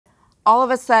All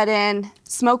of a sudden,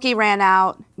 Smokey ran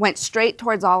out, went straight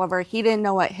towards Oliver. He didn't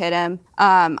know what hit him.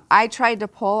 I tried to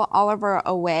pull Oliver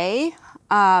away,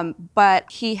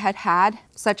 but he had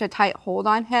such a tight hold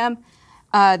on him.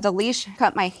 The leash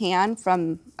cut my hand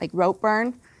from like rope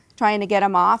burn, trying to get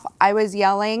him off. I was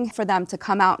yelling for them to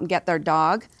come out and get their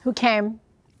dog. Who came?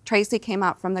 Tracy came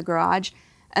out from the garage,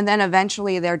 and then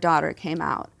eventually their daughter came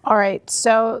out. All right,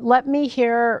 so let me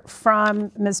hear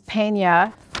from Ms.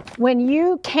 Pena. When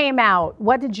you came out,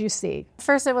 what did you see?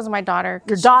 First, it was my daughter.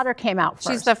 Your daughter came out first.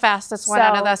 She's the fastest one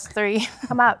out of us three.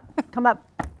 Come up,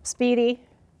 Speedy.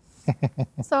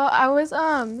 So I was,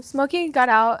 Smokey got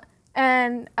out,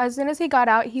 and as soon as he got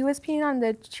out, he was peeing on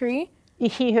the tree.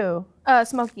 He who?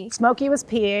 Smokey. Smokey was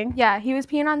peeing. Yeah, he was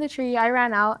peeing on the tree. I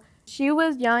ran out. She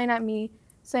was yelling at me,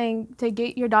 saying to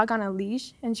get your dog on a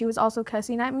leash, and she was also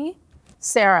cussing at me.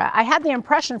 Sarah, I had the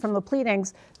impression from the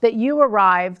pleadings that you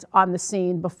arrived on the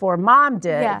scene before Mom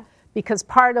did. Yeah. Because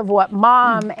part of what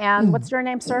Mom and, what's your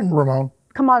name, sir? Ramon.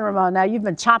 Come on, Ramon, now you've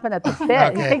been chomping at the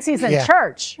bit. Okay. He thinks he's in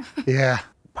church. Yeah.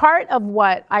 Part of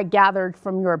what I gathered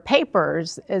from your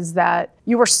papers is that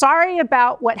you were sorry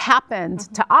about what happened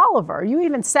to Oliver. You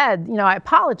even said, you know, I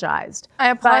apologized. I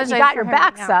apologized. But you got for your him,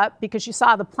 backs yeah. up because you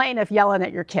saw the plaintiff yelling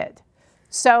at your kid.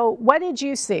 So what did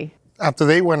you see? After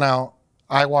they went out,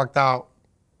 I walked out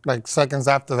like seconds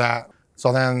after that.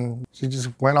 So then she just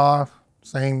went off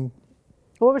saying.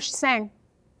 What was she saying?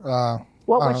 What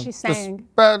was she saying?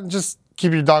 Just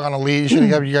keep your dog on a leash. You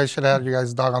guys should have had your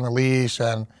guys' dog on a leash.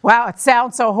 And wow, it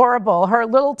sounds so horrible. Her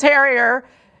little terrier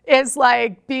is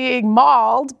like being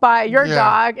mauled by your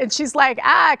dog, and she's like,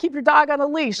 keep your dog on a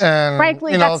leash. And,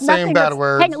 frankly, you know, that's nothing. saying bad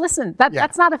words. Hang on, listen,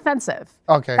 that's not offensive.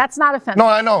 Okay. That's not offensive. No,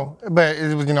 I know, but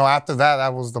it was, you know, after that,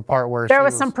 that was the part where there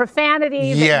was some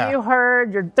profanity that you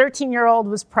heard. Your 13-year-old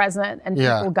was present, and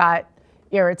people got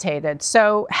irritated.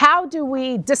 So how do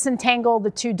we disentangle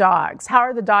the two dogs? How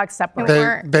are the dogs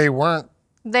separated? They weren't.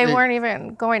 They weren't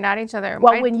even going at each other.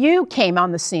 Well, when you came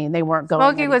on the scene, they weren't going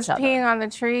Smokey at was each other. peeing on the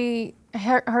tree.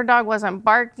 Her dog wasn't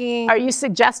barking. Are you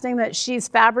suggesting that she's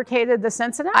fabricated this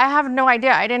incident? I have no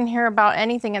idea. I didn't hear about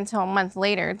anything until a month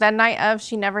later. The night of,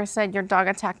 she never said your dog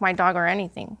attacked my dog or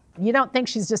anything. You don't think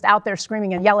she's just out there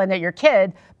screaming and yelling at your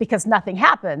kid because nothing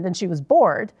happened and she was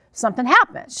bored? Something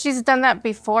happened. She's done that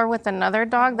before with another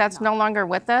dog that's no longer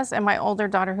with us, and my older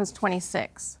daughter who's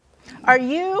 26. Are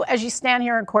you, as you stand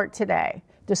here in court today,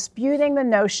 disputing the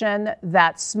notion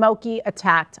that Smokey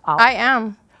attacked Oliver? I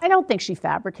am. I don't think she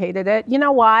fabricated it. You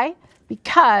know why?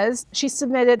 Because she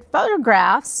submitted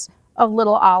photographs of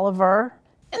little Oliver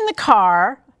in the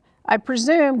car, I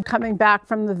presume coming back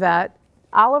from the vet.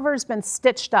 Oliver's been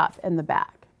stitched up in the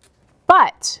back.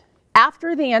 But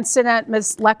after the incident,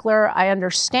 Ms. Leckler, I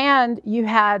understand you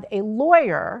had a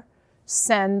lawyer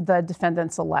send the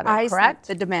defendants a letter, correct? I sent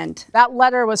the demand. That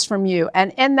letter was from you.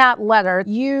 And in that letter,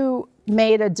 you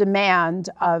made a demand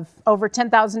of over $10,000?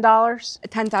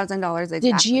 $10,000 exactly.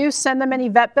 Did you send them any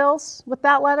vet bills with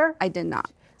that letter? I did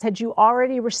not. Had you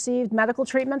already received medical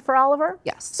treatment for Oliver?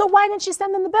 Yes. So why didn't you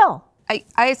send them the bill?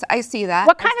 I see that.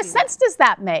 What kind of sense does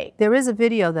that make? There is a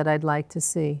video that I'd like to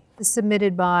see.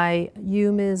 Submitted by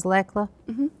you, Ms. Leckler.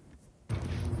 Mm-hmm.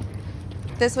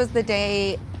 This was the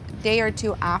day or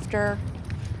two after.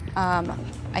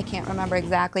 I can't remember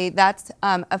exactly. That's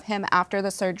of him after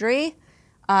the surgery.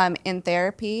 In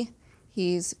therapy,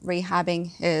 he's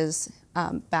rehabbing his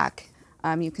back.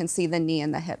 You can see the knee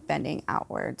and the hip bending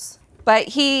outwards. But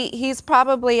he's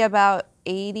probably about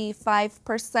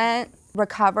 85%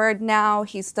 recovered now.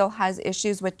 He still has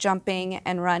issues with jumping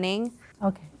and running.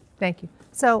 Okay, thank you.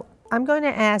 So I'm going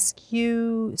to ask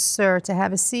you, sir, to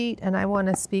have a seat, and I want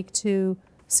to speak to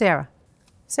Sarah.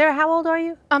 Sarah, how old are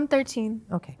you? I'm 13.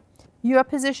 Okay. Your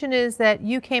position is that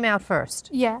you came out first.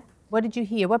 Yeah. What did you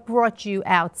hear? What brought you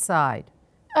outside?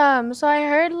 So I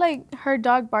heard like her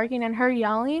dog barking and her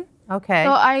yelling. Okay.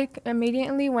 So I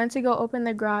immediately went to go open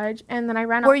the garage, and then I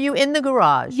ran out. Were you in the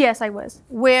garage? Yes, I was.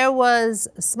 Where was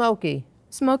Smokey?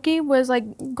 Smokey was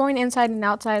like going inside and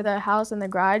outside of the house and the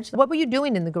garage. What were you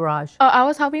doing in the garage? Oh, I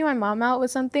was helping my mom out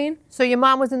with something. So your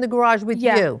mom was in the garage with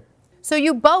you? So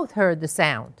you both heard the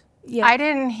sound? Yeah. I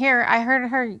didn't hear. I heard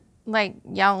her like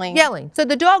yelling. Yelling. So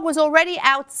the dog was already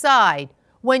outside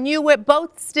when you were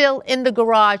both still in the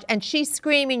garage, and she's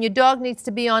screaming, your dog needs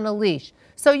to be on a leash.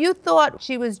 So you thought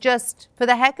she was just, for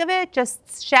the heck of it,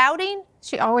 just shouting?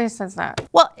 She always says that.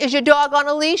 Well, is your dog on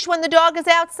a leash when the dog is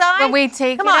outside? When we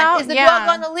take Come it on, out, is the dog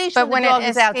on a leash when the dog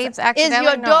is outside? Is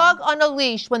your dog on a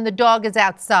leash when the dog is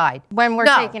outside? When we're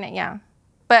taking it, yeah.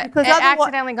 But Because it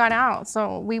accidentally got out,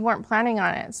 so we weren't planning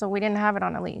on it, so we didn't have it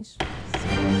on a leash.